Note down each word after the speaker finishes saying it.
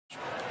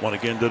One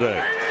again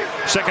today.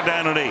 Second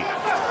down and 8.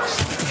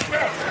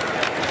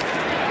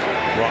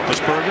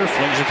 Roethlisberger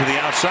flings it to the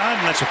outside,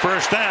 and that's a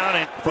first down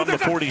and from the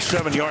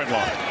 47-yard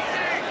line.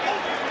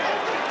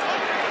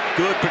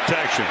 Good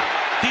protection.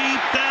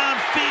 Deep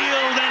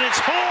downfield, and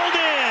it's hauled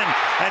in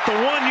at the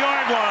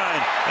 1-yard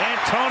line.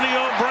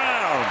 Antonio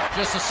Brown.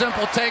 Just a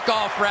simple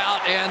takeoff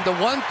route, and the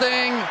one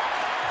thing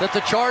that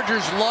the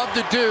Chargers love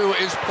to do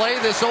is play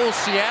this old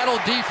Seattle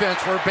defense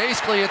where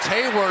basically it's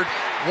Hayward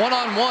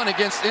one-on-one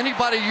against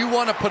anybody you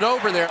want to put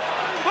over there.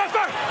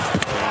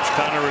 James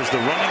Conner is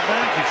the running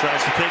back. He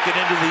tries to take it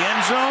into the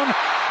end zone,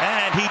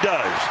 and he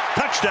does.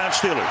 Touchdown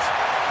Steelers.